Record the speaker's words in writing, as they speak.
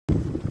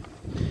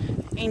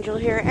Angel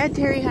here at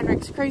Terry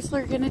Henricks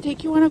Chrysler. Going to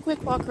take you on a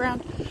quick walk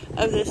around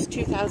of this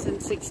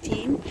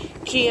 2016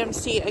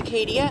 GMC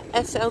Acadia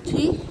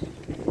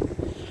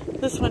SLT.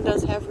 This one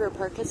does have rear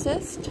park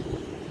assist,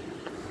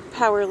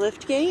 power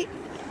lift gate.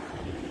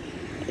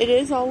 It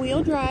is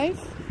all-wheel drive.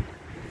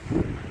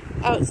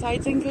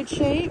 Outside's in good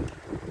shape.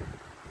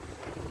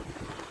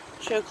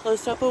 Show a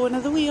close-up of one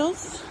of the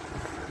wheels.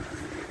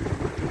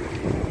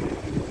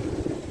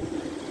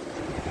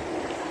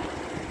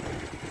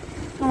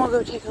 And we'll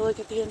go take a look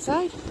at the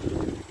inside.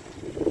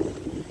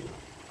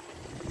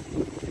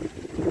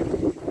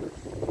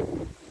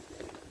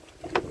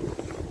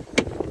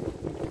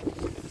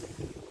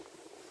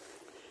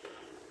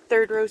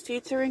 Third row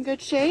seats are in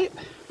good shape.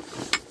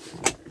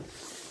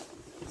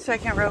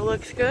 Second row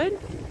looks good.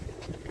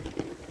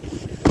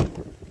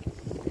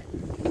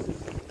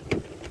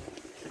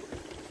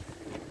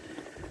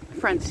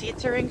 Front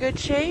seats are in good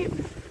shape.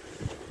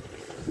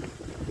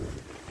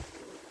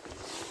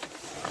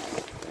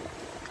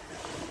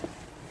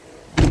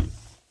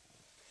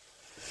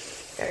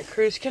 Got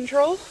cruise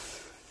control,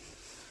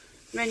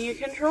 menu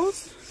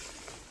controls,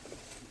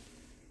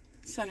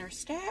 center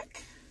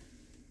stack,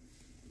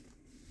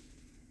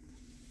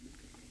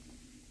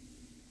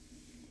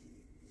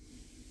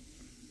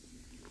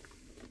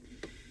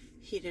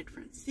 heated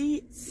front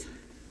seats,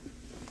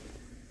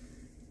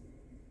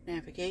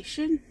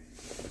 navigation,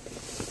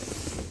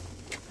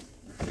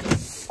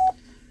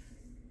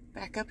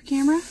 backup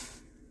camera.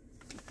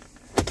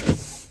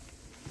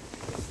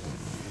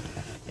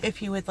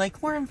 If you would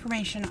like more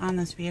information on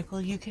this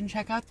vehicle, you can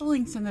check out the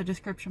links in the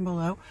description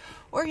below,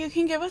 or you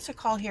can give us a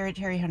call here at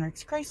Terry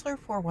Henricks Chrysler,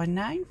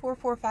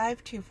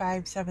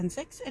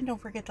 419-445-2576, and don't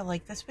forget to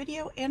like this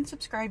video and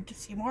subscribe to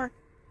see more.